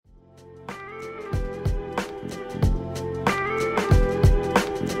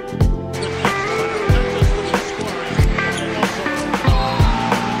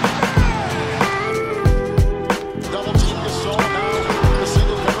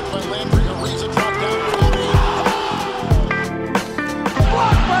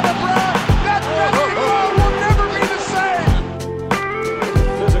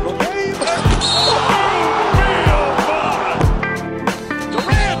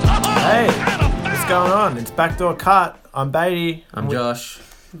going on? It's Backdoor Cut. I'm Beatty. I'm Josh.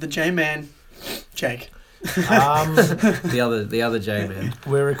 The J-Man. Jake. The other J-Man.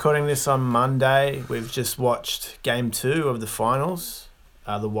 We're recording this on Monday. We've just watched Game 2 of the finals.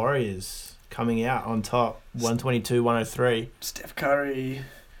 The Warriors coming out on top, 122-103. Steph Curry.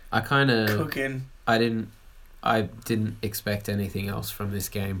 I kind of cooking. I didn't expect anything else from this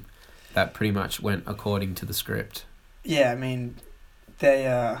game. That pretty much went according to the script. Yeah, I mean, they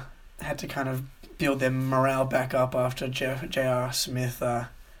had to kind of build their morale back up after J.R. Smith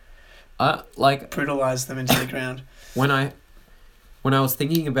brutalized them into the ground. When I was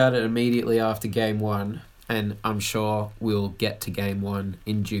thinking about it immediately after Game 1, and I'm sure we'll get to Game 1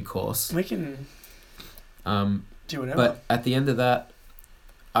 in due course. We can do whatever. But at the end of that,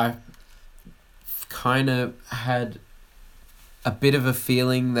 I kind of had a bit of a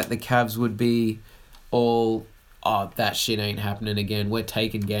feeling that the Cavs would be all, oh, that shit ain't happening again. We're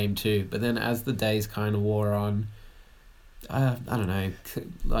taking Game 2. But then as the days kind of wore on, I don't know,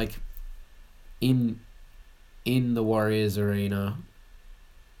 like in the Warriors arena,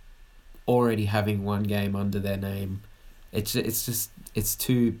 already having one game under their name, it's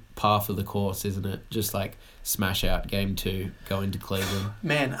too par for the course, isn't it? Just like smash out Game 2, go into Cleveland.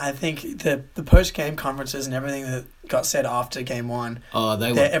 Man, I think the post-game conferences and everything that got said after Game 1,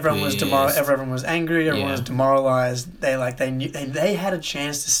 everyone was angry, everyone was demoralized. They knew they had a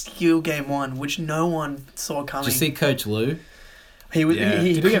chance to steal Game 1, which no one saw coming. Did you see Coach Lou? Did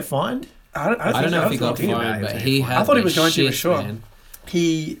he get fined? I don't know if he got fined, but he had. I thought he was going to for sure. Man.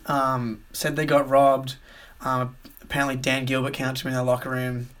 He said they got robbed. Apparently Dan Gilbert came up to him in the locker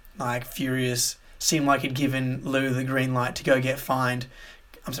room, like furious. Seemed like he'd given Lou the green light to go get fined.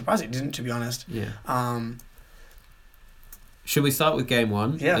 I'm surprised he didn't, to be honest. Yeah. Should we start with Game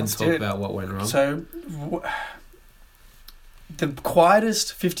 1 and talk about what went wrong? So, the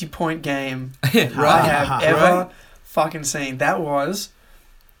quietest 50-point game I have ever fucking seen. That was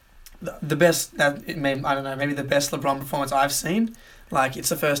the best. Maybe the best LeBron performance I've seen. Like, it's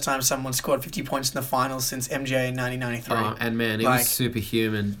the first time someone scored 50 points in the finals since MJ in 1993. Oh, and man, it was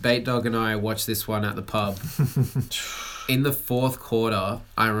superhuman. Bait Dog and I watched this one at the pub. In the fourth quarter,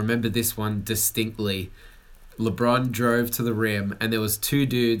 I remember this one distinctly. LeBron drove to the rim, and there was two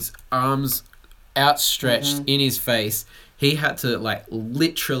dudes, arms outstretched in his face. He had to,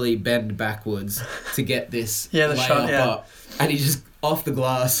 literally bend backwards to get this layup up. And he just, off the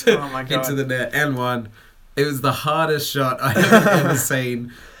glass, into the net, and won. It was the hardest shot I have ever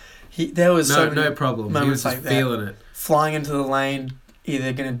seen. There was no problem. He was just feeling it. Flying into the lane,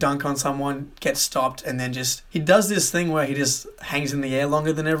 either going to dunk on someone, get stopped, and then he does this thing where he just hangs in the air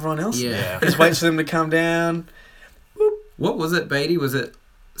longer than everyone else. Yeah. Just waits for them to come down. Whoop. What was it, Beatty? Was it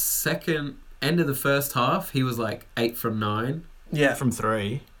end of the first half? He was 8 from 9. Yeah. From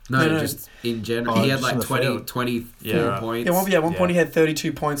 3. No. Just in general. He had 24 points. Yeah, one point he had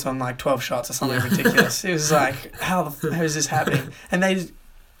 32 points on 12 shots or something ridiculous. It was how is this happening? And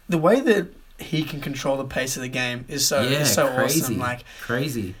the way that he can control the pace of the game is so crazy. Awesome.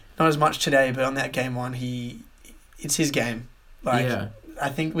 Crazy. Not as much today, but on that Game 1, it's his game. I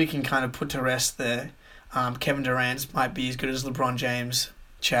think we can kind of put to rest the Kevin Durant might be as good as LeBron James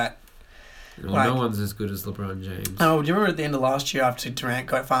chat. Well, no one's as good as LeBron James. Oh, do you remember at the end of last year after Durant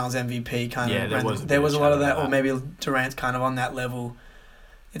got Finals MVP? There was a lot of that, or maybe Durant's kind of on that level.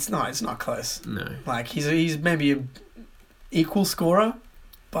 It's not close. No, he's maybe a equal scorer,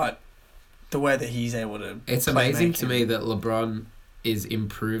 but the way that he's able to, it's amazing to me that LeBron is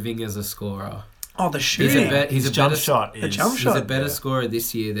improving as a scorer. Oh, the shooting! He's a jump shot. He's a better scorer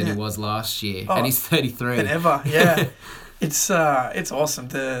this year than he was last year, and he's 33. Than ever, yeah. It's awesome.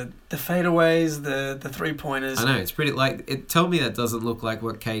 The fadeaways, the 3-pointers. I know, it's pretty tell me that doesn't look like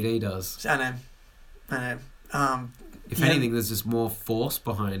what KD does. I know. If anything, there's just more force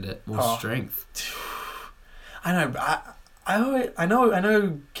behind it, more strength. I know. I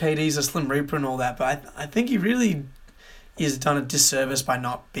know KD's a Slim Reaper and all that, but I think he really is done a disservice by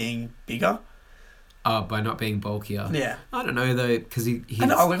not being bigger. By not being bulkier. Yeah. I don't know though, because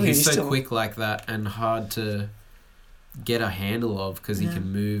he's so quick like that and hard to get a handle of because he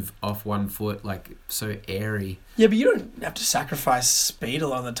can move off one foot, so airy. Yeah, but you don't have to sacrifice speed a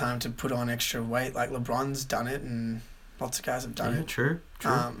lot of the time to put on extra weight. Like LeBron's done it, and lots of guys have done it. True.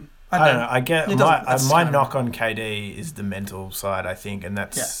 I don't know. I get my knock on KD is the mental side, I think, and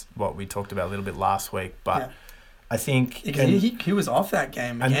that's what we talked about a little bit last week. But I think he was off that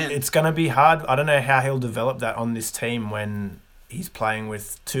game again. And it's going to be hard. I don't know how he'll develop that on this team when he's playing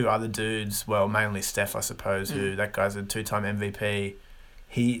with two other dudes, well, mainly Steph, I suppose, who that guy's a 2-time MVP.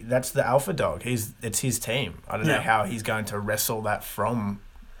 That's the alpha dog. It's his team. I don't know how he's going to wrestle that from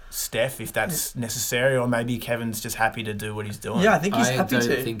Steph if that's necessary, or maybe Kevin's just happy to do what he's doing. Yeah, I think he's happy to. I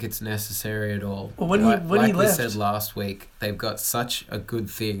don't think it's necessary at all. Well, when he left, we said last week, they've got such a good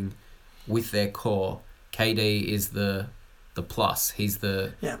thing with their core. KD is the plus. He's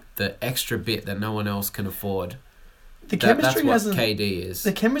the extra bit that no one else can afford. The chemistry that's what KD is.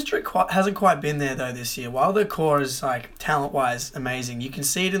 The chemistry hasn't quite been there though this year. While the core is like talent wise amazing, you can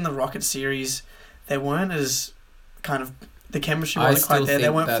see it in the Rocket series. They weren't as kind of the chemistry wasn't quite there. They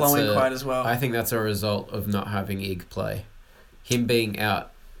weren't flowing quite as well. I think that's a result of not having Ig play. Him being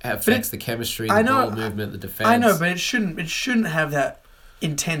out affects the chemistry, the ball movement, the defense. I know, but it shouldn't have that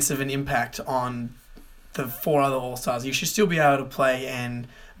intense of an impact on the 4 other All-Stars. You should still be able to play and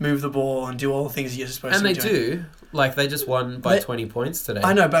move the ball and do all the things you're supposed to be doing. And they do. Like, they just won by 20 points today.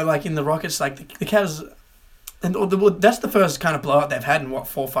 I know, but like in the Rockets, like the Cavs, and that's the first kind of blowout they've had in 4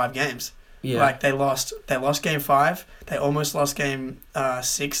 or 5 games. Yeah. Like they lost game 5, they almost lost game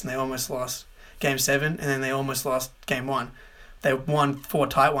 6, and they almost lost game 7, and then they almost lost game 1. They won 4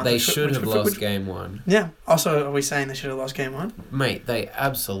 tight ones. They should have lost game 1. Yeah. Also, are we saying they should have lost game 1? Mate, they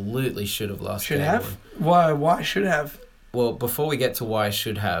absolutely should have lost game 1. Why should have? Well, before we get to why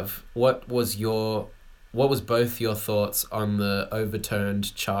should have, what was both your thoughts on the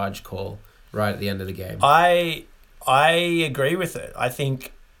overturned charge call right at the end of the game? I agree with it. I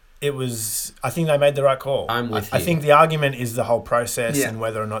think they made the right call. I'm with you. I think the argument is the whole process and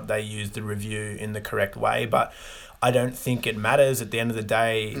whether or not they used the review in the correct way, but I don't think it matters. At the end of the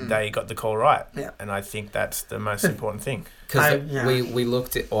day, they got the call right. Yeah. And I think that's the most important thing. Because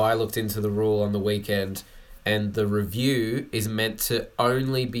I looked into the rule on the weekend, and the review is meant to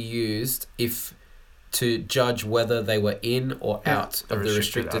only be used to judge whether they were in or out of the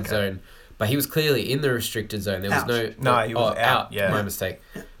restricted zone. But he was clearly in the restricted zone. There was he was out. Yeah. My mistake.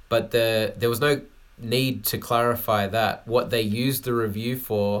 But there was no need to clarify that. What they used the review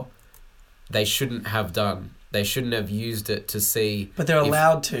for, they shouldn't have done. They shouldn't have used it to see... But they're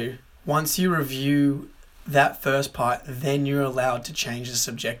allowed to. Once you review that first part, then you're allowed to change the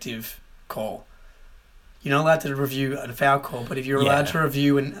subjective call. You're not allowed to review a foul call, but if you're allowed to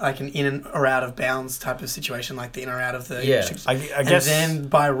review an in or out of bounds type of situation, like the in or out of the... Yeah, I guess... And then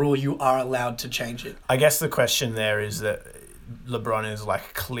by rule, you are allowed to change it. I guess the question there is that LeBron is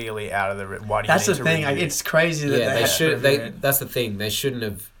like clearly out of the... Why do That's you the thing. It's crazy that they should... That's the thing. They shouldn't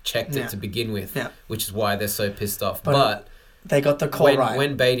have checked it to begin with, which is why they're so pissed off. But they got the call right.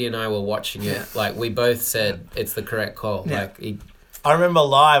 When Beatty and I were watching it, like we both said it's the correct call. Yeah. I remember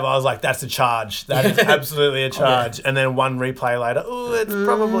live, I was like, that's a charge. That is absolutely a charge. And then one replay later, it's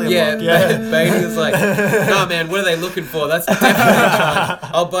probably a block. Yeah. Beatty was like, no, man, what are they looking for? That's definitely a charge.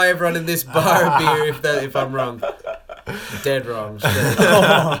 I'll buy everyone in this bar a beer if I'm wrong. Dead wrong.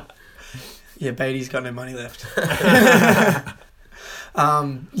 Yeah, Beatty's got no money left.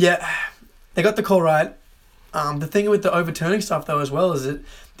 They got the call right. The thing with the overturning stuff, though, as well, is that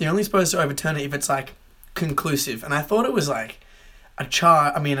they're only supposed to overturn it if it's, like, conclusive. And I thought it was, like, a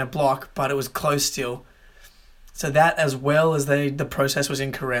block, but it was close still. So that, as well as the process was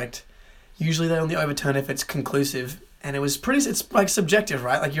incorrect, usually they only overturn if it's conclusive. And it's, like, subjective,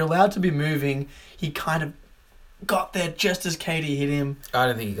 right? Like, you're allowed to be moving. He kind of got there just as Katie hit him. I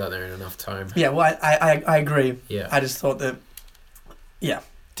don't think he got there in enough time. Yeah, well, I agree. Yeah. I just thought that,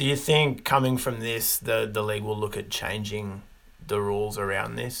 Do you think coming from this, the league will look at changing the rules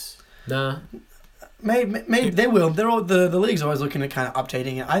around this? Nah. Maybe they will. The league's always looking at kind of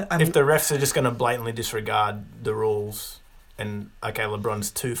updating it. If the refs are just going to blatantly disregard the rules and, okay, LeBron's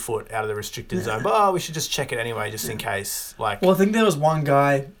 2 foot out of the restricted zone, but we should just check it anyway just in case. Well, I think there was one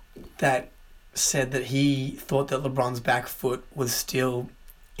guy that said that he thought that LeBron's back foot was still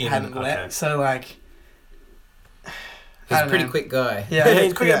hadn't let. So, like... He's a pretty quick guy. Yeah,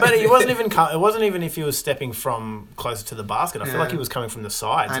 he's quick. But he wasn't even. It wasn't even if he was stepping from closer to the basket. I feel like he was coming from the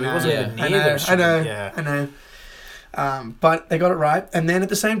side, so he wasn't even near the... I know. But they got it right, and then at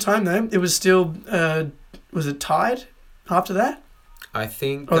the same time, though, it was still. Was it tied after that? I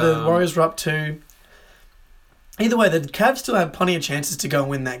think. Or the Warriors were up 2. Either way, the Cavs still had plenty of chances to go and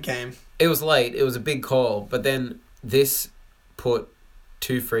win that game. It was late. It was a big call, but then this put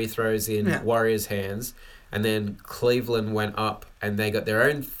 2 free throws in Warriors' hands. And then Cleveland went up and they got their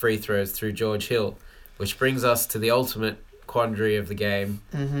own free throws through George Hill, which brings us to the ultimate quandary of the game.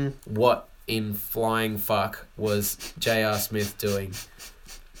 Mm-hmm. What in flying fuck was J.R. Smith doing?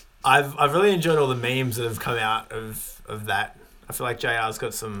 I've really enjoyed all the memes that have come out of that. I feel like JR's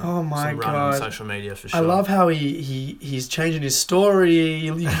got some run on social media for sure. I love how he's changing his story.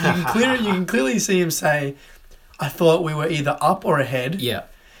 You can clearly see him say, I thought we were either up or ahead. Yeah.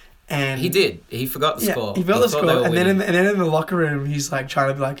 And He did. He forgot the score. He forgot the thought they score, were and then winning. in the locker room, he's like trying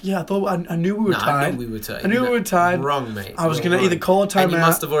to be like, "Yeah, I knew we were tied. I knew we were tied. I knew we were tied. Wrong, mate. I was You're gonna either wrong. call a timeout." And you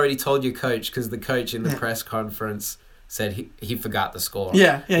must have already told your coach, because the coach in the press conference said he forgot the score.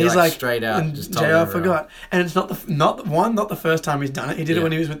 Yeah, He, he's like straight out and just told JR everyone. forgot, and it's not the first time he's done it. He did it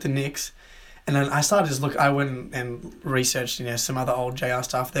when he was with the Knicks, and then I started to look. I went and researched, some other old JR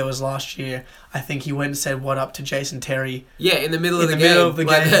stuff. There was last year. I think he went and said what up to Jason Terry. Yeah, in the middle of the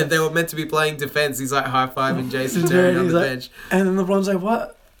game. They were meant to be playing defense. He's like high-fiving Jason Terry on the bench. And then LeBron's like,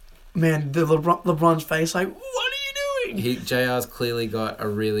 "What?" Man, the LeBron's face like, "What are you doing?" JR's clearly got a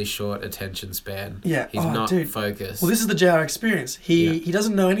really short attention span. Yeah. He's not focused. Well, this is the JR experience. He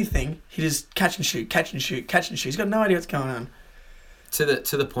doesn't know anything. He just catch and shoot, catch and shoot, catch and shoot. He's got no idea what's going on. To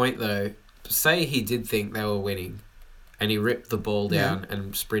the point though, say he did think they were winning, and he ripped the ball down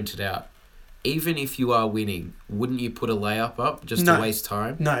and sprinted out. Even if you are winning, wouldn't you put a layup up just to waste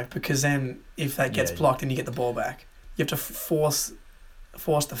time? No, because then if that gets blocked, then you get the ball back. You have to force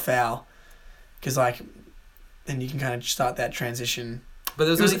the foul, because then you can kind of start that transition. But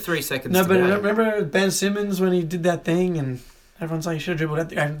there was only 3 seconds. No, to but go. remember Ben Simmons when he did that thing, and everyone's like, "You should have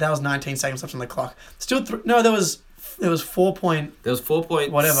dribbled it." That was 19 seconds left on the clock. Still, there was 4 point. There was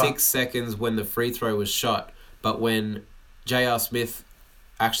 4.6 seconds when the free throw was shot, but when J.R. Smith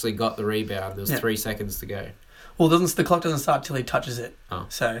actually got the rebound, there was 3 seconds to go. Well, the clock doesn't start till he touches it. Oh.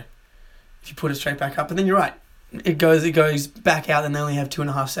 So if you put it straight back up, and then you're right, it goes back out, and they only have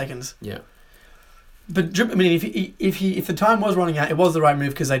 2.5 seconds. Yeah. But I mean, if the time was running out, it was the right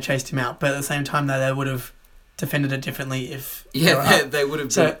move because they chased him out. But at the same time, though, they would have defended it differently if they would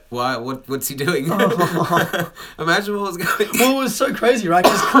have been, why, what's he doing? Imagine what was going on. Well, it was so crazy, right?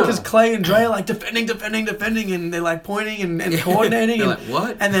 Because Clay and Dre are like defending, and they're like pointing and coordinating. They're and, like,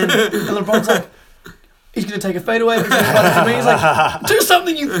 what? And then LeBron's like, he's going to take a fadeaway. He's like, do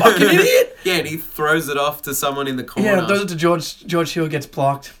something, you fucking idiot. Yeah, and he throws it off to someone in the corner. Yeah, throws it to George Hill, gets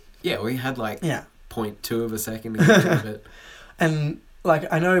blocked. Yeah, we had 0.2 of a second to get rid of it. And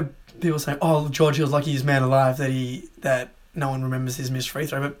I know people say, "Oh, George Hill's lucky he's man alive that no one remembers his missed free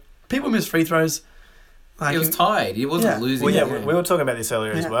throw." But people miss free throws. He was tied. He wasn't losing. Well, yeah, we were talking about this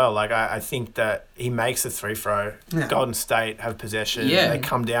earlier as well. I think that he makes the free throw. Yeah. Golden State have possession. Yeah. They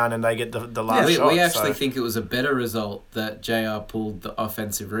come down and they get the last shot. We actually think it was a better result that JR pulled the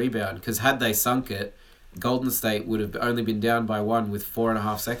offensive rebound, because had they sunk it, Golden State would have only been down by 1 with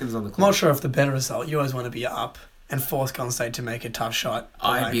 4.5 seconds on the clock. I'm not sure if the better result. You always want to be up and force Golden State to make a tough shot.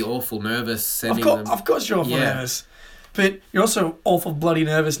 I'd be awful nervous sending them. Of course you're awful nervous. But you're also awful bloody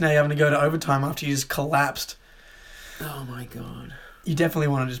nervous now you're having to go to overtime after you just collapsed. Oh my god. You definitely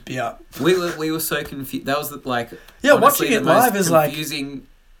want to just be up. We were so confused. That was honestly, watching it live is like confusing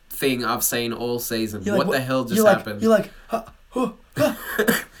thing I've seen all season. What the hell just happened? You're like, I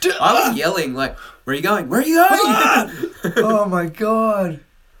was yelling like, "Where are you going? Where are you going?" Oh my god.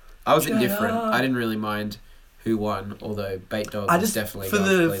 I was indifferent. I didn't really mind who won, although Bait Dog was definitely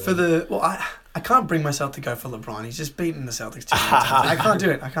I can't bring myself to go for LeBron. He's just beaten the Celtics too many times. I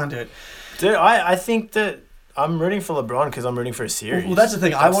can't do it. Dude, I think that I'm rooting for LeBron because I'm rooting for a series. Well, that's the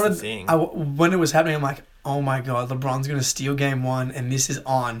thing. When it was happening, I'm like, oh my god, LeBron's going to steal game 1 and this is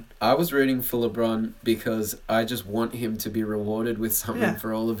on. I was rooting for LeBron because I just want him to be rewarded with something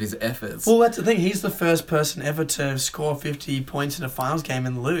for all of his efforts. Well, that's the thing. He's the first person ever to score 50 points in a finals game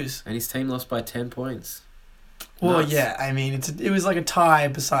and lose. And his team lost by 10 points. Well, yeah, I mean, it was like a tie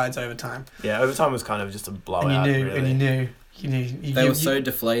besides overtime. Yeah, overtime was kind of just a blowout. And you knew. They were so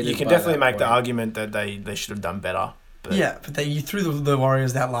deflated. You can definitely make the argument that they should have done better. But you threw the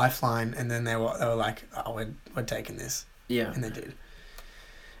Warriors that lifeline, and then they were like, "Oh, we're taking this." Yeah, and they did.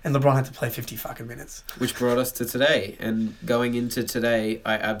 And LeBron had to play 50 fucking minutes. Which brought us to today. And going into today,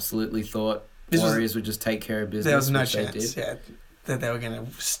 I absolutely thought Warriors would just take care of business. There was no chance. Yeah. That they were going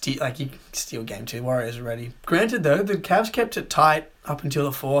to steal game 2. Warriors are ready. Granted, though, the Cavs kept it tight up until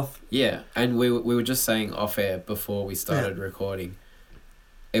the 4th. Yeah, and we were just saying off air before we started recording.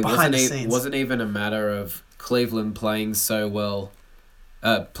 It wasn't even a matter of Cleveland playing so well,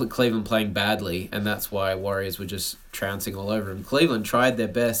 Cleveland playing badly, and that's why Warriors were just trouncing all over them. Cleveland tried their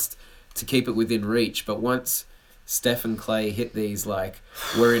best to keep it within reach, but once Steph and Clay hit these,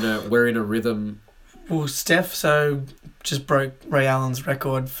 we're in a rhythm. Well, Steph just broke Ray Allen's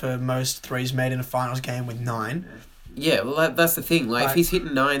record for most threes made in a finals game with 9. Yeah, well, that's the thing. If he's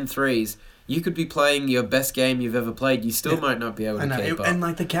hitting 9 threes, you could be playing your best game you've ever played. You still might not be able to keep up. And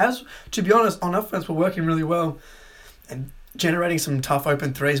the Cavs, to be honest, on offense were working really well and generating some tough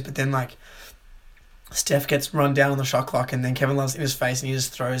open threes. But then Steph gets run down on the shot clock, and then Kevin Love's in his face, and he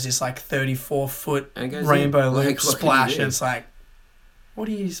just throws this 34-foot rainbow loop splash, and it's like, what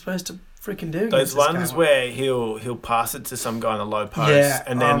are you supposed to freaking do? Those against this ones guy? where he'll pass it to some guy on the low post, Yeah,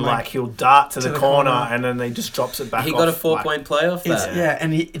 and then like, he'll dart to the corner, corner. and then he just drops it back. He off, got a 4-point play off It's, that. yeah,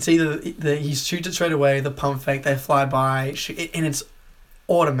 and it's either he shoots it straight away, the pump fake, they fly by, and it's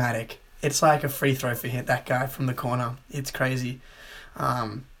automatic. It's like a free throw for him, that guy from the corner. It's crazy.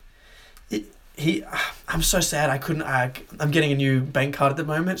 I'm so sad I couldn't. I'm getting a new bank card at the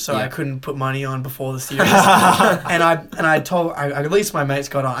moment, so I couldn't put money on before the series. and I released my mates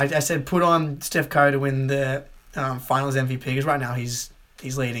got on. I said put on Steph Curry to win the Finals MVP because right now he's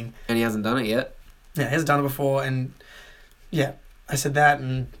leading. And he hasn't done it yet. Yeah, he hasn't done it before, and yeah, I said that,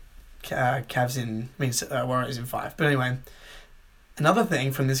 and Warriors in 5. But anyway, another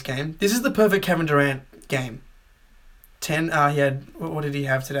thing from this game. This is the perfect Kevin Durant game. 10. He had, what did he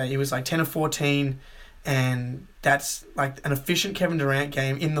have today? He was like 10 of 14, and that's like an efficient Kevin Durant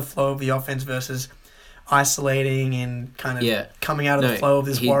game in the flow of the offense versus isolating and kind of coming out of the flow of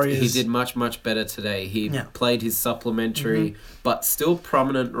this Warriors. He did much, much better today. He played his supplementary, but still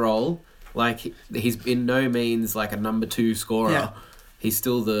prominent role. Like, he's in no means like a number 2 scorer. Yeah. He's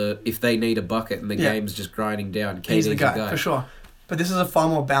still if they need a bucket and the game's just grinding down, KD's he's the guy, for sure. But this is a far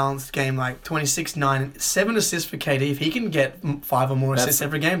more balanced game, like 26-9, 7 assists for KD. If he can get 5 or more assists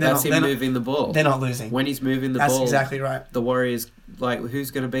every game, that's him moving the ball. They're not losing. When he's moving the ball, that's exactly right. The Warriors, like, who's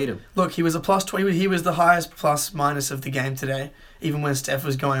going to beat him? Look, he was a plus 20. He was the highest plus minus of the game today, even when Steph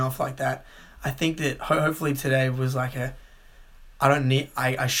was going off like that. I think that hopefully today was like not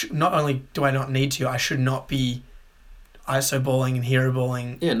only do I not need to, I should not be ISO balling and hero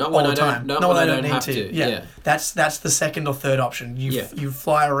balling all the time. Not when I don't have to. Yeah. That's the second or third option. You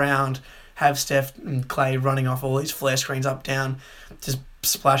fly around, have Steph and Clay running off all these flare screens up, down, just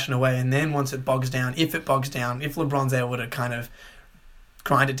splashing away. And then once it bogs down, if LeBron's able to kind of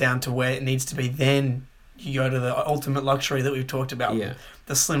grind it down to where it needs to be, then you go to the ultimate luxury that we've talked about,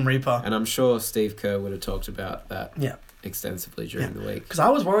 the Slim Reaper. And I'm sure Steve Kerr would have talked about that extensively during the week. Because I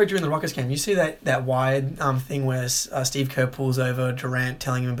was worried during the Rockets game. You see that wide thing where Steve Kerr pulls over Durant,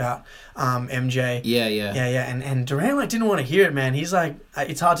 telling him about MJ. Yeah. And Durant didn't want to hear it, man. He's like,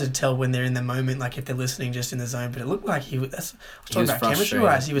 it's hard to tell when they're in the moment, like if they're listening just in the zone. But it looked like I was talking about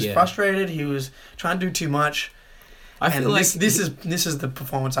chemistry-wise. He was frustrated. He was trying to do too much. I feel like this is the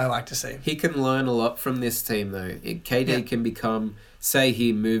performance I like to see. He can learn a lot from this team, though. KD can become, say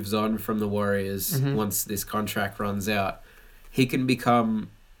he moves on from the Warriors once this contract runs out, he can become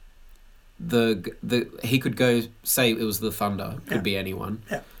he could go, say it was the Thunder, could be anyone,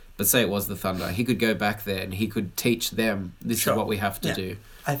 but say it was the Thunder, he could go back there and he could teach them, this is what we have to do.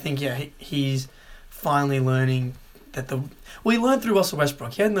 I think, he's finally learning that he learned through Russell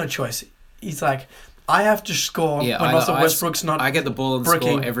Westbrook. He had no choice. He's like, I have to score when Russell Westbrook's not. I get the ball and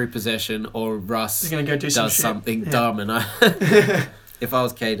score every possession, or Russ is going to go do does something dumb, and if I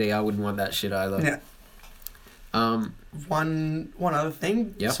was KD, I wouldn't want that shit either. Yeah. One other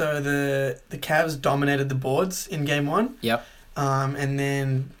thing. Yep. So the Cavs dominated the boards in game 1. Yep. And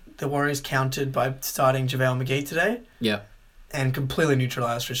then the Warriors countered by starting JaVale McGee today. Yep. And completely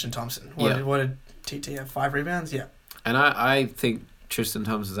neutralized Tristan Thompson. What did TT have? 5 rebounds? Yeah. And I think Tristan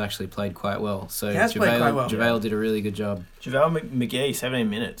Thompson has actually played quite well. So he has played quite well. JaVale did a really good job. JaVale McGee, 17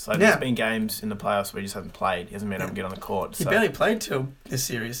 minutes. There's been games in the playoffs where he just hasn't played. He hasn't been able to get on the court. He barely played till this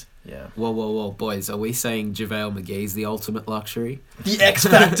series. Yeah. Whoa, boys. Are we saying JaVale McGee's the ultimate luxury? The X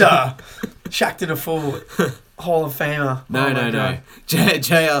Factor! Shaq did a full Hall of Famer. No.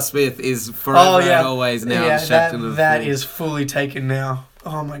 J.R. Smith is forever and always now Shaq in the that is fully taken now.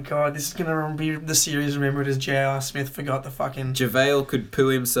 Oh my god, this is going to be the series remembered as J.R. Smith forgot the fucking... JaVale could poo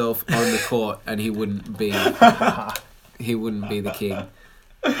himself on the court and he wouldn't be the king.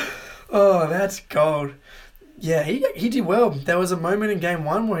 Oh, that's gold. Yeah, he did well. There was a moment in game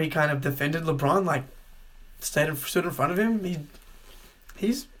 1 where he kind of defended LeBron, stood in front of him.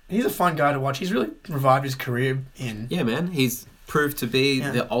 He's a fun guy to watch. He's really revived his career in... Yeah, man. He's proved to be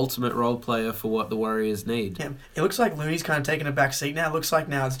the ultimate role player for what the Warriors need. Yeah. It looks like Looney's kind of taking a back seat now. It looks like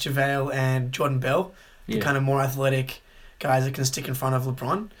now it's JaVale and Jordan Bell, the kind of more athletic guys that can stick in front of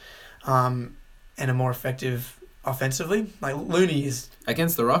LeBron, and are more effective offensively. Like Looney is...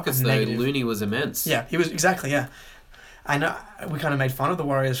 Against the Rockets, though, Looney was immense. Yeah, he was, exactly, yeah. I know we kind of made fun of the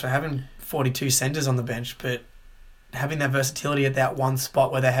Warriors for having 42 centers on the bench, but having that versatility at that one spot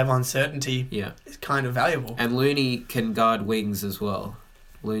where they have uncertainty is kind of valuable. And Looney can guard wings as well.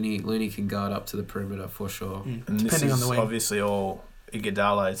 Looney can guard up to the perimeter for sure. And depending on the wing. Obviously all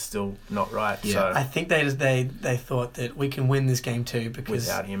Iguodala is still not right. Yeah. So I think they thought that we can win this game too because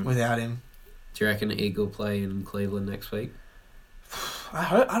without him. Do you reckon Eagle play in Cleveland next week?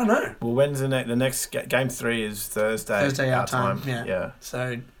 I don't know. Well, when's the next game 3 is Thursday our time. Yeah.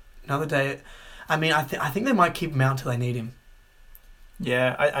 So another day. I mean, I think they might keep him out until they need him.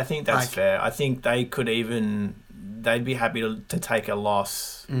 Yeah, I think that's fair. I think they could they'd be happy to take a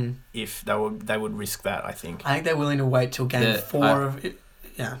loss if they would risk that, I think. I think they're willing to wait till game 4 of it.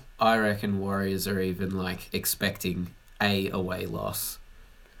 Yeah. I reckon Warriors are even expecting a away loss.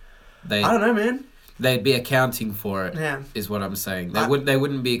 I don't know, man. They'd be accounting for it. Yeah. Is what I'm saying. They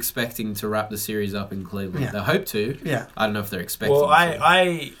wouldn't be expecting to wrap the series up in Cleveland. Yeah. They hope to. Yeah. I don't know if they're expecting. Well,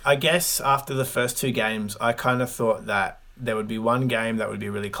 I guess after the first 2 games, I kind of thought that there would be one game that would be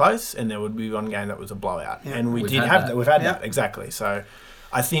really close, and there would be one game that was a blowout. Yeah. And we've had that. We've had that, exactly. So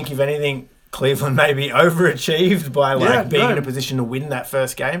I think, if anything, Cleveland maybe overachieved by being in a position to win that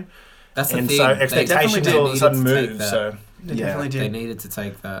first game. That's the thing. So expectations all of a sudden move. So they definitely did. They needed to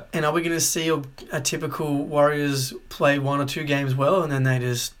take that. And are we going to see a typical Warriors play 1 or 2 games well, and then they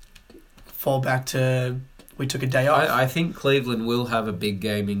just fall back to we took a day off? I think Cleveland will have a big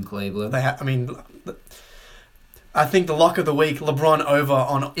game in Cleveland. I think the lock of the week, LeBron over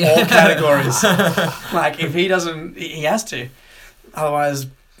on all categories. If he doesn't, he has to. Otherwise,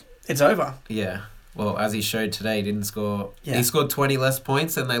 it's over. Yeah. Well, as he showed today, he didn't score. Yeah. He scored 20 less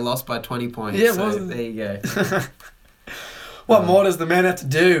points, and they lost by 20 points. Yeah, so there you go. What more does the man have to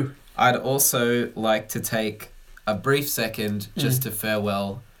do? I'd also like to take a brief second just to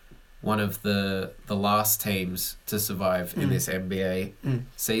farewell one of the last teams to survive in this NBA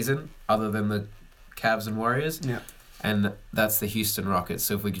season, other than the Cavs and Warriors. Yeah. And that's the Houston Rockets.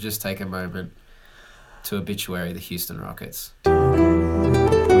 So if we could just take a moment to obituary the Houston Rockets.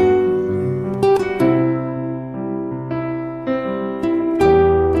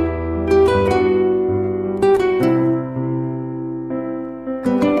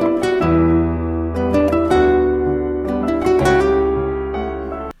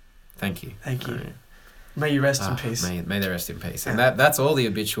 Thank you. Right. May you rest in peace. May they rest in peace. And that's all the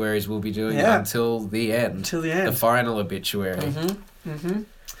obituaries we'll be doing until the end. Until the end. The final obituary.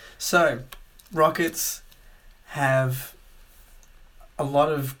 So, Rockets have a lot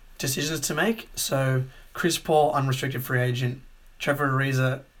of decisions to make. So, Chris Paul, unrestricted free agent. Trevor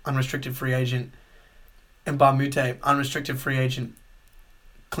Ariza, unrestricted free agent. Mbah a Moute, unrestricted free agent.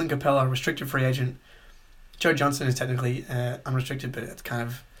 Clint Capella, restricted free agent. Joe Johnson is technically unrestricted, but it's kind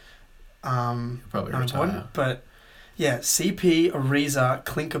of probably unimportant. But yeah, CP, Ariza,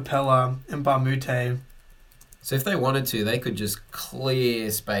 Clint Capella, Mbah a Moute. So if they wanted to, they could just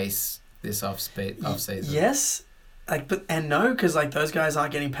clear space this off season. Yes, because those guys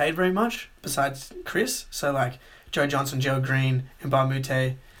aren't getting paid very much besides Chris. So Joe Johnson, Joe Green, Mbah a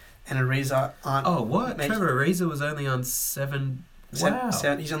Moute, and Ariza aren't. Oh, what? Trevor Ariza was only on 7. Wow.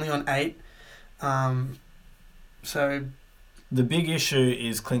 7, he's only on 8. So the big issue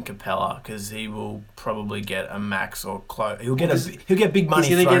is Clint Capella, because he will probably get a max or close. He'll get big money.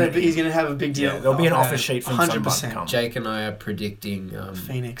 He's going to have a big deal. Yeah, there'll be an offer sheet from 100%. Someone. Jake and I are predicting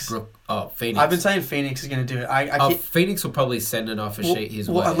Phoenix. Phoenix. I've been saying Phoenix is going to do it. Phoenix will probably send an offer sheet his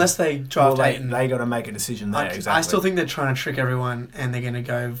way. Unless they draft 8. They got to make a decision there. Exactly. I still think they're trying to trick everyone, and they're going to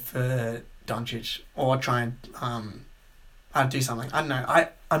go for Doncic or try and do something. I don't know.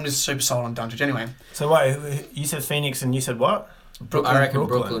 I'm just super sold on Doncic anyway. So what, you said Phoenix and you said what? I reckon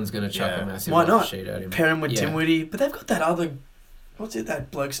Brooklyn's going to chuck a massive offer sheet at him. Pair him with Dinwiddie, but they've got that other. What's that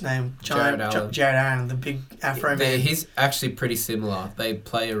bloke's name? Jared Allen, the big Afro man. He's actually pretty similar. They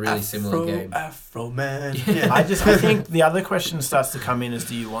play a really similar game. Afro man. Yeah. I think the other question starts to come in is,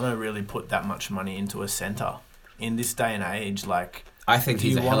 do you want to really put that much money into a centre in this day and age? I think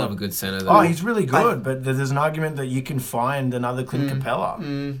he's a hell of a good centre. Oh, he's really good, but there's an argument that you can find another Clint Capella.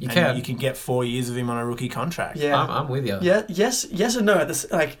 You can. You can get 4 years of him on a rookie contract. Yeah, I'm with you. Yeah, yes and no.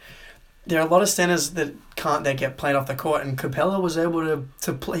 There are a lot of centers that get played off the court, and Capella was able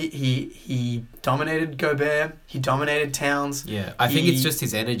to play. He dominated Gobert. He dominated Towns. Yeah, I think it's just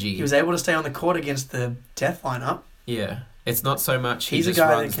his energy. He was able to stay on the court against the death lineup. Yeah, it's not so much he just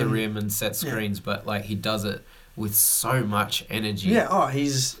runs the rim and sets screens, but he does it with so much energy. Yeah,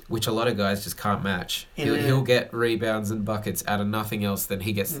 which a lot of guys just can't match. He'll get rebounds and buckets out of nothing else than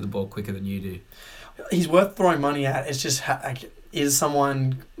he gets to the ball quicker than you do. He's worth throwing money at. It's just is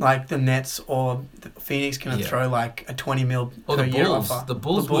someone like the Nets or Phoenix going to throw a 20 mil per year offer? The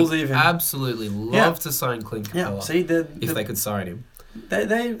Bulls would even absolutely love to sign Clint Capella. Yeah, see, if they could sign him.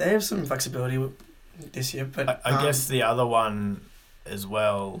 They have some flexibility this year, but I guess the other one as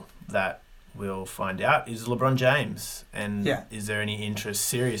well that we'll find out is LeBron James, and is there any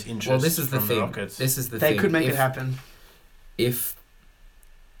serious interest? Well, this is from the thing. Rockets? They could make it happen if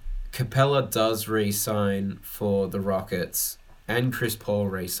Capella does re-sign for the Rockets. and Chris Paul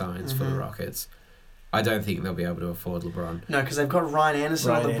re-signs for the Rockets, I don't think they'll be able to afford LeBron. No, because they've got Ryan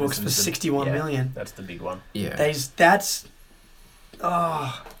Anderson on the books for $61 million. That's the big one. Yeah.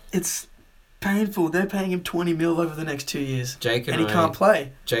 It's painful. They're paying him $20 million over the next 2 years. And he can't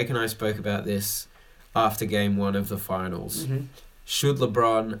play. Jake and I spoke about this after game 1 of the finals. Mm-hmm. Should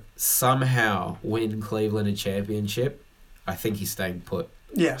LeBron somehow win Cleveland a championship, I think he's staying put.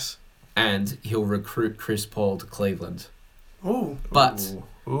 Yes. And he'll recruit Chris Paul to Cleveland. Ooh. But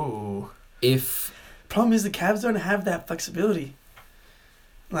if... Problem is the Cavs don't have that flexibility.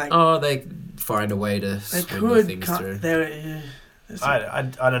 They find a way to swing things through. I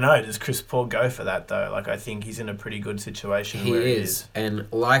don't know. Does Chris Paul go for that though? Like, I think he's in a pretty good situation where he is.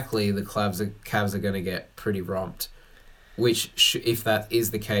 And likely the Cavs are going to get pretty romped. Which, if that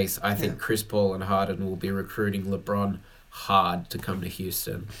is the case, I think Chris Paul and Harden will be recruiting LeBron hard to come to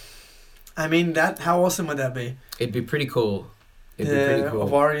Houston. I mean, how awesome would that be? It'd be pretty cool.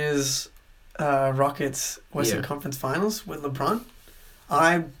 Warriors, Rockets, Western Conference Finals with LeBron.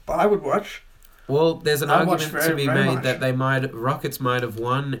 I would watch. Well, there's an argument to be made that Rockets might have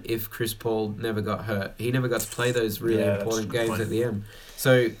won if Chris Paul never got hurt. He never got to play those really important games at the end.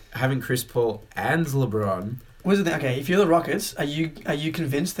 So having Chris Paul and LeBron. Okay, if you're the Rockets, are you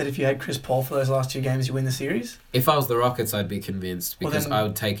convinced that if you had Chris Paul for those last 2 games, you win the series? If I was the Rockets, I'd be convinced because I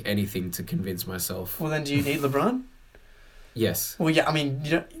would take anything to convince myself. Well, then do you need LeBron? Yes. Well, yeah, I mean,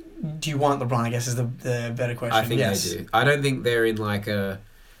 do you want LeBron, I guess, is the better question. I think they do. I don't think they're in like a,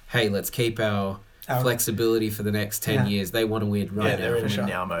 hey, let's keep our flexibility for the next 10 years. They want to win right now. Yeah, they're in a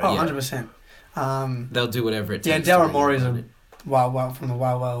now mode. Oh, 100%. They'll do whatever it takes. Yeah, and Daryl Morey's from the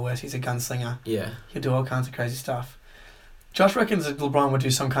Wild West. He's a gunslinger. Yeah. He'll do all kinds of crazy stuff. Josh reckons that LeBron would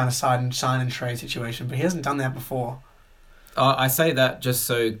do some kind of sign and trade situation, but he hasn't done that before. I say that just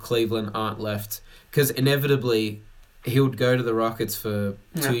so Cleveland aren't left. Because inevitably, he would go to the Rockets for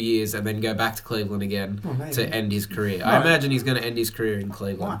 2 years and then go back to Cleveland again to end his career. No. I imagine he's going to end his career in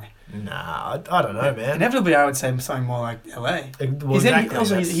Cleveland. Why? Nah, I don't know, man. Inevitably, I would say something more like LA. Well,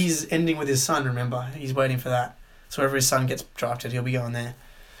 he's ending with his son, remember? He's waiting for that. So wherever his son gets drafted, he'll be going there.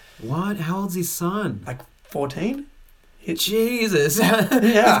 What? How old's his son? Like 14? Jesus. Yeah.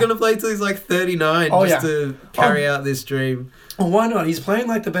 He's going to play till he's like 39 to carry out this dream. Well, why not? He's playing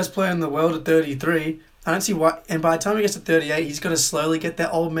like the best player in the world at 33. I don't see why. And by the time he gets to 38, he's got to slowly get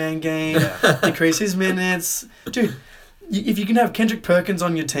that old man game, decrease his minutes. Dude, if you can have Kendrick Perkins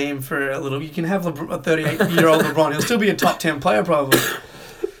on your team for a little, you can have a 38-year-old LeBron. He'll still be a top 10 player probably.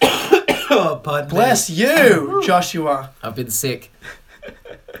 Bless you, Joshua. I've been sick.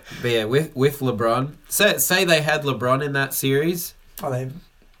 But yeah, with LeBron, say they had LeBron in that series. Oh, they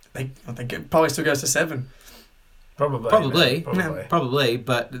probably still goes to 7. Probably,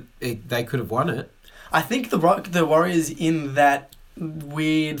 but they could have won it. I think the Warriors in that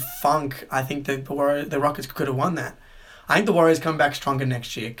weird funk. I think the Rockets could have won that. I think the Warriors come back stronger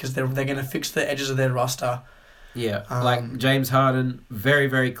next year because they're going to fix the edges of their roster. Yeah, like James Harden, very,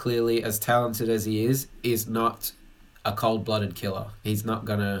 very clearly, as talented as he is not a cold-blooded killer. He's not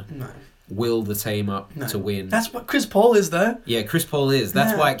going to will the team up to win. That's what Chris Paul is, though. Yeah, Chris Paul is.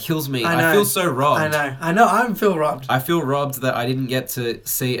 That's why it kills me. I feel so robbed. I know. I feel robbed. I feel robbed that I didn't get to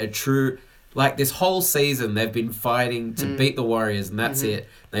see a true... Like, this whole season, they've been fighting to beat the Warriors, and that's it.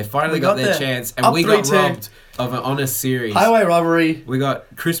 They finally got their chance, and we got robbed of an honest series. Highway robbery. We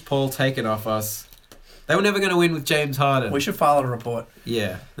got Chris Paul taken off us. They were never going to win with James Harden. We should file a report.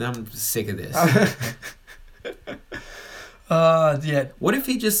 Yeah, I'm sick of this. Yeah. What if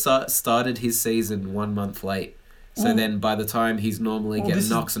he just started his season 1 month late? So then by the time he's normally getting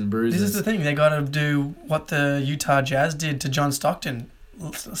knocks and bruises... This is the thing. They got to do what the Utah Jazz did to John Stockton.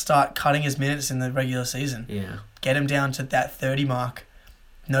 Start cutting his minutes in the regular season. Yeah. Get him down to that 30 mark.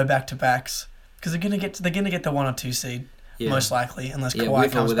 No back-to-backs. Because they're gonna get the 1 or 2 seed, most likely, unless Kawhi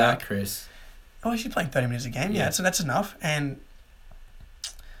with comes or without back. Chris. Oh, he's playing 30 minutes a game. Yeah, so that's enough. And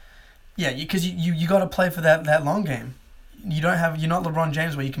yeah, because you got to play for that long game. You're not LeBron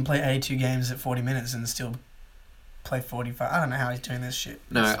James where you can play 82 games at 40 minutes and still play 45. I don't know how he's doing this shit.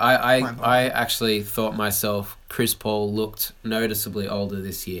 No, I actually thought myself Chris Paul looked noticeably older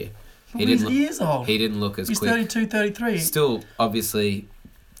this year. He is old. He didn't look as he's quick. He's 32, 33. Still, obviously,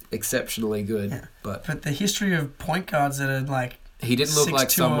 exceptionally good. Yeah. But the history of point guards that are like... He didn't look like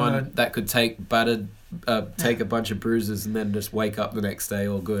someone that could take a bunch of bruises and then just wake up the next day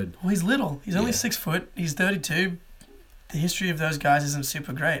all good. Well, he's little. He's only 6 foot. He's 32. The history of those guys isn't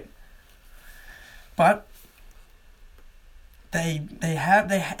super great. But they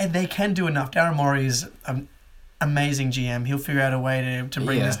can do enough. Daryl Morey is an amazing GM. He'll figure out a way to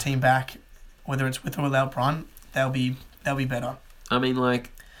bring this team back, whether it's with or without Bron. They'll be they'll be better. I mean,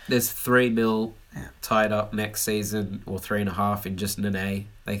 like, there's $3 million tied up next season, or 3.5 in just Nene.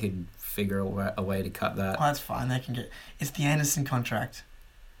 They could figure a way to cut that. Oh, that's fine. They can get. It's the Anderson contract.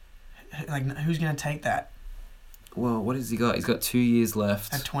 Like, who's going to take that? Well, what has he got? He's got 2 years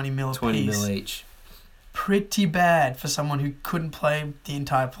left. At 20 mil 20 mil each. Pretty bad for someone who couldn't play the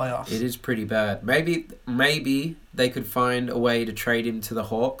entire playoffs. It is pretty bad. Maybe they could find a way to trade him to the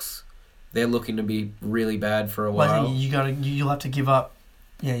Hawks. They're looking to be really bad for a while. Well, you'll have to give up,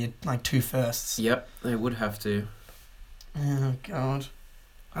 like 2 firsts. Yep, they would have to. Oh God,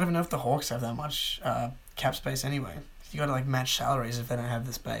 I don't even know if the Hawks have that much cap space anyway. You got to like match salaries if they don't have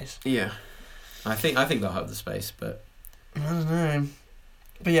the space. Yeah, I think they'll have the space, but I don't know.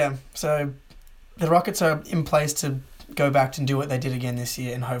 But yeah, so the Rockets are in place to go back and do what they did again this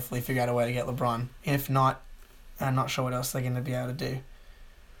year, and hopefully figure out a way to get LeBron. If not, I'm not sure what else they're going to be able to do.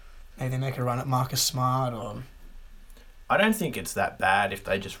 Maybe they make a run at Marcus Smart, or I don't think it's that bad if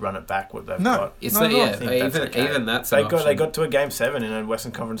they just run it back what they've got. It's not. Yeah, even that's they got to a Game 7 in a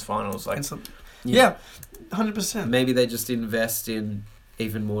Western Conference Finals. Like, 100%. Maybe they just invest in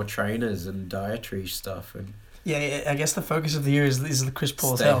even more trainers and dietary stuff, and I guess the focus of the year is the Chris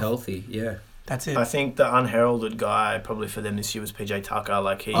Paul's stay health. healthy. Yeah, that's it. I think the unheralded guy probably for them this year was PJ Tucker.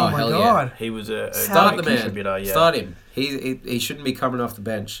 Like oh my God, he was a start the contributor. Man. Start him. He shouldn't be coming off the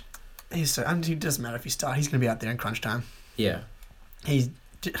bench. It doesn't matter if he starts. He's going to be out there in crunch time. Yeah. His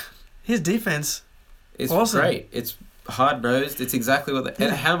defense is awesome. Great. It's hard-nosed. It's exactly what...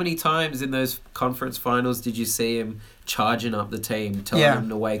 And how many times in those conference finals did you see him charging up the team, telling them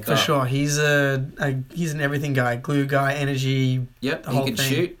to wake up? For sure. He's he's an everything guy. Glue guy, energy, Yep, the whole he can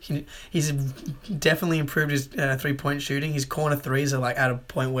thing. shoot. He's definitely improved his three-point shooting. His corner threes are like at a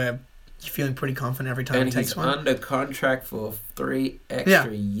point where you're feeling pretty confident every time he takes one. And he's under contract for 3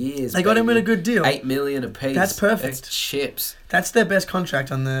 extra years. They got him at a good deal. $8 million apiece. That's perfect. That's chips. That's their best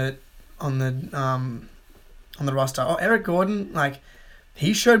contract on the roster. Oh, Eric Gordon, like,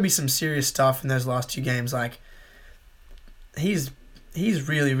 he showed me some serious stuff in those last 2 games. Like, he's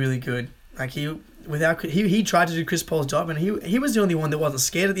really, really good. Like, he tried to do Chris Paul's job, and he was the only one that wasn't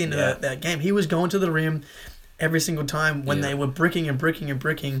scared at the end of that game. He was going to the rim every single time when they were bricking and bricking and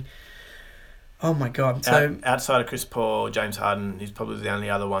bricking. Oh my God! So outside of Chris Paul, James Harden, he's probably the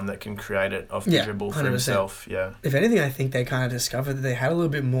only other one that can create it off the dribble for 100%. Himself. Yeah. If anything, I think they kind of discovered that they had a little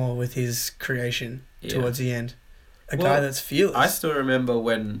bit more with his creation towards the end. Guy that's fearless. I still remember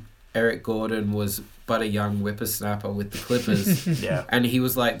when Eric Gordon was but a young whippersnapper with the Clippers. And he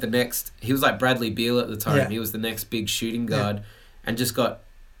was like Bradley Beal at the time. Yeah. He was the next big shooting guard and just got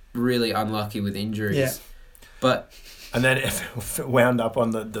really unlucky with injuries. Yeah. But... And then it wound up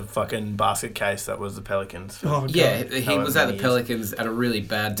on the fucking basket case that was the Pelicans. Oh, God. Yeah, he was at the Pelicans at a really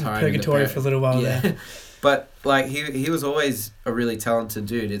bad time. Purgatory for a little while there. But like he was always a really talented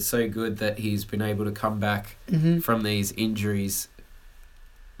dude. It's so good that he's been able to come back from these injuries.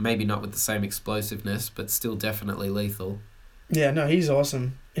 Maybe not with the same explosiveness, but still definitely lethal. Yeah, no, he's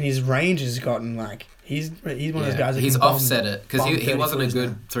awesome. And his range has gotten like... He's one of those guys that he's can offset it. Because he wasn't a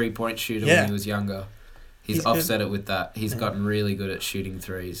good 3-point shooter when he was younger. He's offset it with that. He's gotten really good at shooting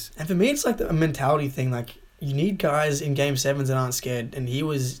threes. And for me, it's like a mentality thing. Like, you need guys in Game 7s that aren't scared. And he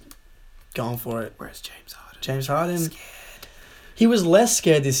was going for it. Whereas James Harden? James Harden... Scared. He was less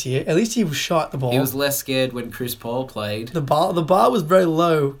scared this year. At least he shot the ball. He was less scared when Chris Paul played. The bar was very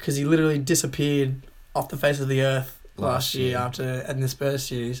low because he literally disappeared off the face of the earth last year in the Spurs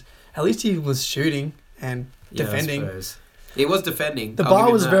series. At least he was shooting and defending. He was defending. The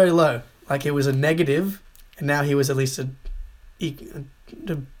bar was very low. Like, it was a negative... And now he was at least a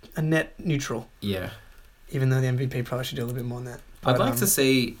net neutral. Yeah. Even though the MVP probably should do a little bit more than that. But, I'd like to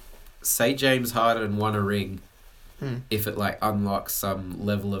see, say James Harden won a ring, if it like unlocks some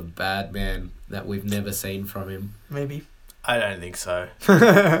level of bad man that we've never seen from him. Maybe. I don't think so.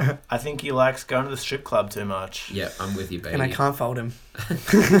 I think he likes going to the strip club too much. Yeah, I'm with you, baby. And I can't fold him.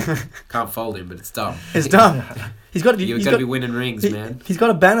 Can't fold him, but it's dumb. It's dumb. You've got to be winning rings, man. He's got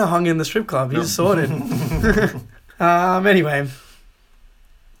a banner hung in the strip club. He's sorted. Anyway,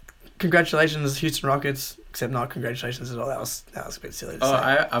 congratulations, Houston Rockets. Except not congratulations at all. That was a bit silly to say.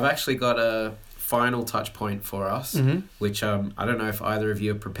 I've actually got a final touch point for us, which I don't know if either of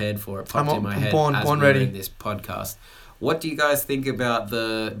you are prepared for. It popped in my head as we were in this podcast. What do you guys think about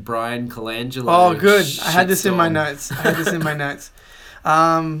the Brian Colangelo? Oh, good. I had this in my notes. I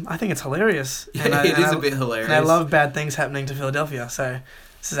think it's hilarious. It is a bit hilarious. And I love bad things happening to Philadelphia, so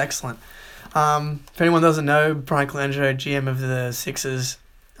this is excellent. If anyone doesn't know, Brian Colangelo, GM of the Sixers,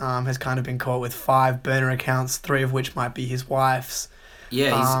 has kind of been caught with 5 burner accounts, 3 of which might be his wife's.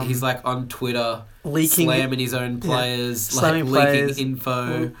 Yeah, he's like on Twitter leaking, slamming his own players, slamming like players, leaking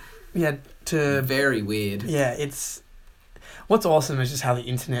info. Yeah, very weird. Yeah, it's what's awesome is just how the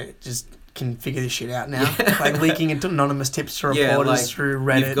internet just can figure this shit out now. Yeah. Like leaking into anonymous tips to reporters through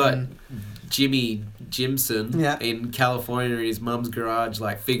Reddit. You've got Jimmy Jimson in California in his mum's garage,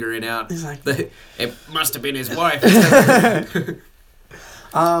 like figuring out that it must have been his wife.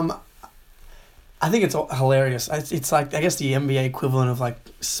 I think it's hilarious. It's like, I guess, the NBA equivalent of like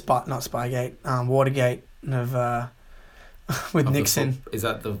not Spygate, Watergate of with of Nixon. Is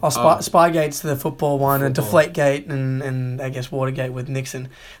that the Spygate's the football one, and Deflategate and I guess Watergate with Nixon.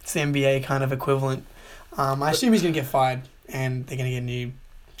 It's the NBA kind of equivalent. I assume he's gonna get fired and they're gonna get a new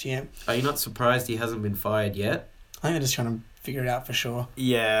GM. Are you not surprised he hasn't been fired yet? I think they're just trying to figure it out for sure.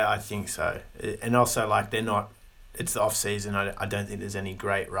 Yeah, I think so. And also, like, they're not. It's the off season. I don't think there's any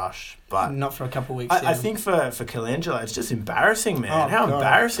great rush, but not for a couple of weeks. I think for Colangelo, it's just embarrassing, man. How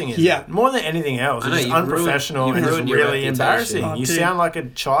embarrassing is it? More than anything else, it's unprofessional and just really embarrassing. You sound like a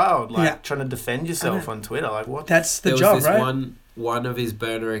child, trying to defend yourself on Twitter. Like, what? That's the job, right? One of his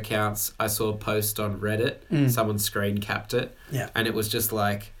burner accounts, I saw a post on Reddit. Someone screen capped it, and it was just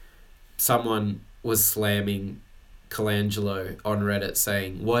like someone was slamming Colangelo on Reddit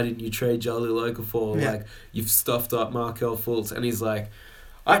saying, "Why didn't you trade Jahlil Okafor? Like, you've stuffed up Markelle Fultz." And he's like,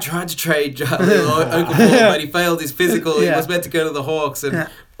 "I tried to trade Jahlil Okafor, but he failed his physical. He was meant to go to the Hawks, and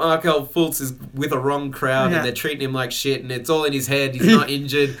Markelle Fultz is with a wrong crowd, and they're treating him like shit, and it's all in his head. He's not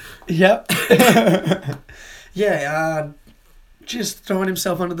injured." Yep. Just throwing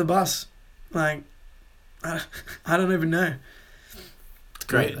himself under the bus. Like, I don't even know. It's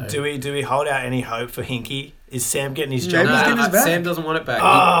great. Do we hold out any hope for Hinkie? Is Sam getting his job back? Sam doesn't want it back.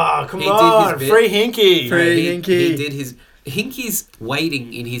 Come on. Free Hinkie. He did his... Hinkie's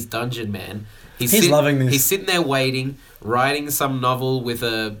waiting in his dungeon, man. He's loving this. He's sitting there waiting, writing some novel with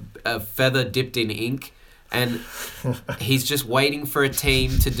a feather dipped in ink, and he's just waiting for a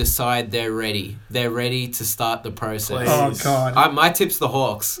team to decide they're ready. They're ready to start the process. Please. Oh, God. My tip's the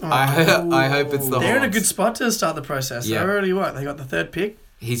Hawks. I hope it's the Hawks. They're in a good spot to start the process. They're already They got the third pick.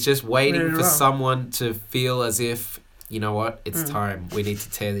 He's just waiting for someone to feel as if, you know what, it's time. We need to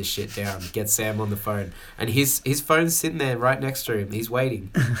tear this shit down. Get Sam on the phone. And his phone's sitting there right next to him. He's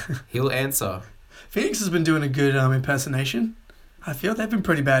waiting. He'll answer. Phoenix has been doing a good impersonation. I feel they've been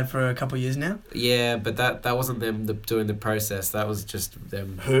pretty bad for a couple of years now. Yeah, but that wasn't them doing the process. That was just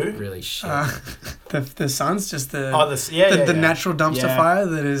them really shit. The Suns, just the natural dumpster fire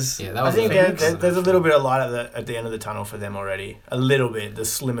that is... Yeah, that was I think there's a little bit of light at the end of the tunnel for them already. A little bit, the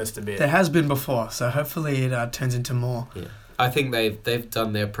slimmest a bit. There has been before, so hopefully it turns into more. Yeah, I think they've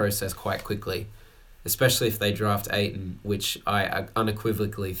done their process quite quickly, especially if they draft Ayton, which I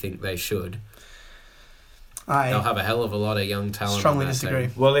unequivocally think they should. They'll have a hell of a lot of young talent. Strongly disagree.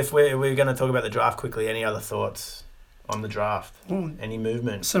 Well, if we're going to talk about the draft quickly, any other thoughts on the draft? Any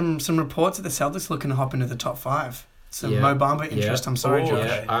movement? Some reports that the Celtics looking to hop into the top 5. Some Mo Bamba interest. I'm sorry, Josh.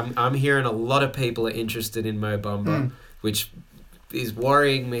 Yeah. I'm hearing a lot of people are interested in Mo Bamba, which is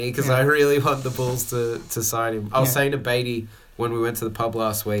worrying me because I really want the Bulls to sign him. I was saying to Beatty when we went to the pub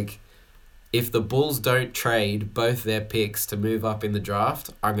last week, if the Bulls don't trade both their picks to move up in the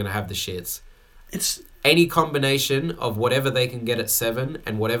draft, I'm going to have the shits. It's... Any combination of whatever they can get at 7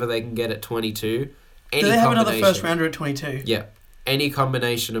 and whatever they can get at 22. Do they have another first rounder at 22? Yeah. Any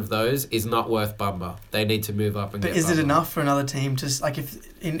combination of those is not worth Bamba. They need to move up and get Bamba. But is it enough for another team to... Like,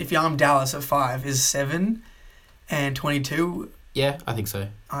 if I'm Dallas at 5, is 7 and 22... Yeah, I think so.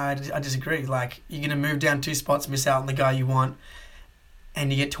 I disagree. Like, you're going to move down 2 spots, miss out on the guy you want,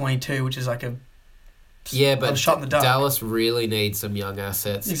 and you get 22, which is like a... Yeah, but shot in the dark. Dallas really needs some young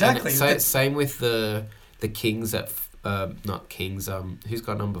assets. Exactly. Same with the Kings at not Kings. Who's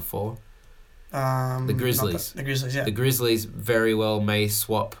got number 4? The Grizzlies. The Grizzlies, yeah. The Grizzlies very well may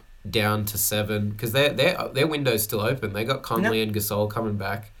swap down to 7 because their window's still open. They got Conley and Gasol coming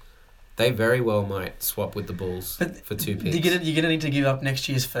back. They very well might swap with the Bulls for 2 picks. You're gonna need to give up next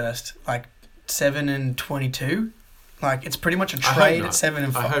year's first, like 7 and 22. Like, it's pretty much a trade at 7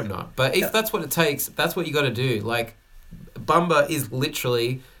 and 5. I hope not. But if that's what it takes, that's what you got to do. Like, Bamba is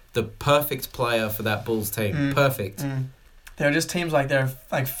literally the perfect player for that Bulls team. Perfect. There are just teams like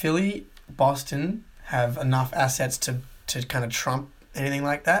Philly, Boston have enough assets to kind of trump anything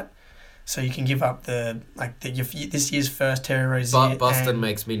like that. So you can give up this year's first Terry Rozier. Boston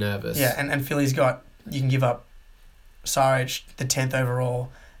makes me nervous. Yeah, and Philly's you can give up Saric, the 10th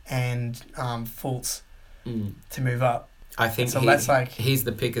overall, and Fultz. To move up. I think he's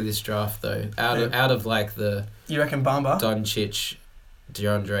the pick of this draft though. Out of like the... You reckon Bamba? Doncic,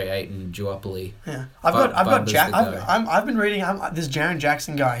 DeAndre Ayton, Duopoly. Yeah, I've got Jack. Bumba's the guy. I've been reading this Jaren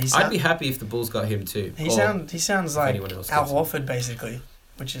Jackson guy. I'd be happy if the Bulls got him too. He sounds like anyone else Al gets him. Horford basically,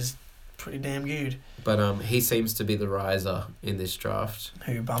 which is pretty damn good. But he seems to be the riser in this draft.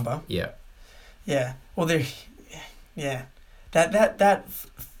 Who, Bumba? Yeah. Yeah. Well, yeah. The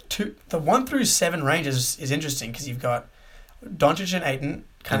 1 through 7 range is interesting because you've got Doncic and Ayton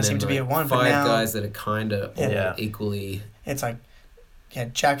kind of seem to be at 1, but now 5 guys that are kind of all equally. it's like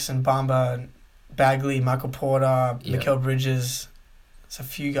Jackson, Bamba, Bagley, Michael Porter, Mikal Bridges. It's a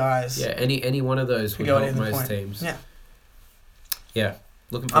few guys. Yeah, any one of those would help most teams. Yeah. Yeah.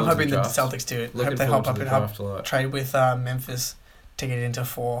 Looking forward I'm hoping to the the Celtics do it. Looking Hope they forward hop to up the and draft a lot. trade with Memphis to get it into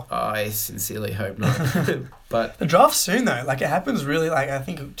 4. I sincerely hope not. But The draft's soon though. Like it happens really I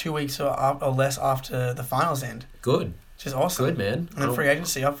think 2 weeks or less after the finals end. good. Which is awesome. Good, man. And then free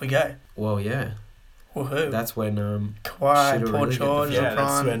agency, off we go. Well, yeah. Woohoo. That's when Kawhi, shit'll Paul really get George, the- Yeah,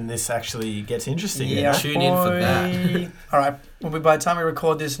 that's LeBron. when this actually gets interesting. Yeah, Tune in for that. All right. Well, by the time we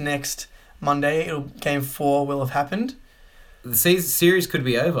record this next Monday, game 4 will have happened. the series could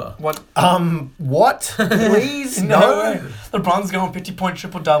be over. What? What? Please? No No. way. LeBron's going 50-point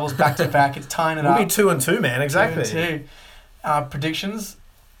triple doubles back to back. It's tying it We'll up. be 2-2, man. Exactly. 2-2. Predictions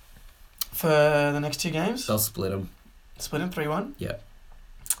for the next 2 games? They'll split them. Split in 3-1. Yep.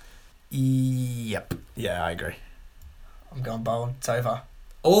 Yeah, I agree. I'm going bold. It's over.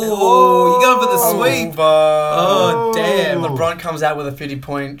 Oh, you're going for the sweep. Oh, damn. LeBron comes out with a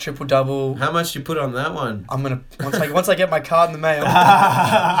 50-point triple double. How much you put on that one? I'm gonna once I get my card in the mail.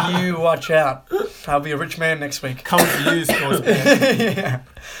 You watch out. I'll be a rich man next week. Come for you, scores, man.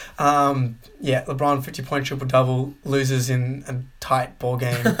 Yeah. LeBron 50-point triple double, loses in a tight ball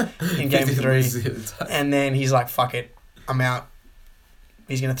game in game 3, and then he's like, "Fuck it, I'm out."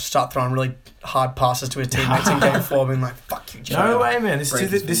 He's gonna start throwing really hard passes to his teammates in game 4, being like, "Fuck you, Joe." No way, man. This Break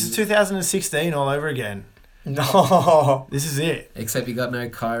is 2016 all over again. No. This is it. Except you got no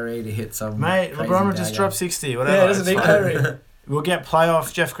Kyrie to hit some. Mate, crazy LeBron will just dagger. drop 60, whatever. Yeah, doesn't it's need fine. Kyrie. We'll get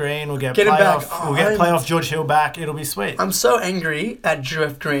playoff Jeff Green. We'll get Get him playoff. back. We'll get playoff George Hill back. It'll be sweet. I'm so angry at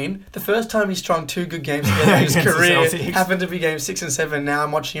Jeff Green. The first time he strung 2 good games together in his Against the career Celtics. happened to be game 6 and 7. Now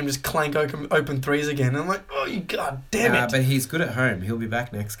I'm watching him just clank open threes again. I'm like, oh, you god damn it. But he's good at home. He'll be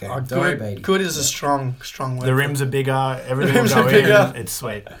back next game. Don't worry, baby. Good is a strong word. The rims are bigger. Everything rims will go are bigger. in. It's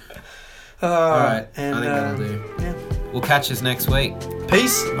sweet. All right. And, I think that'll do. Yeah. We'll catch us next week.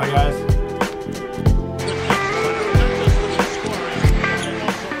 Peace. Bye, guys.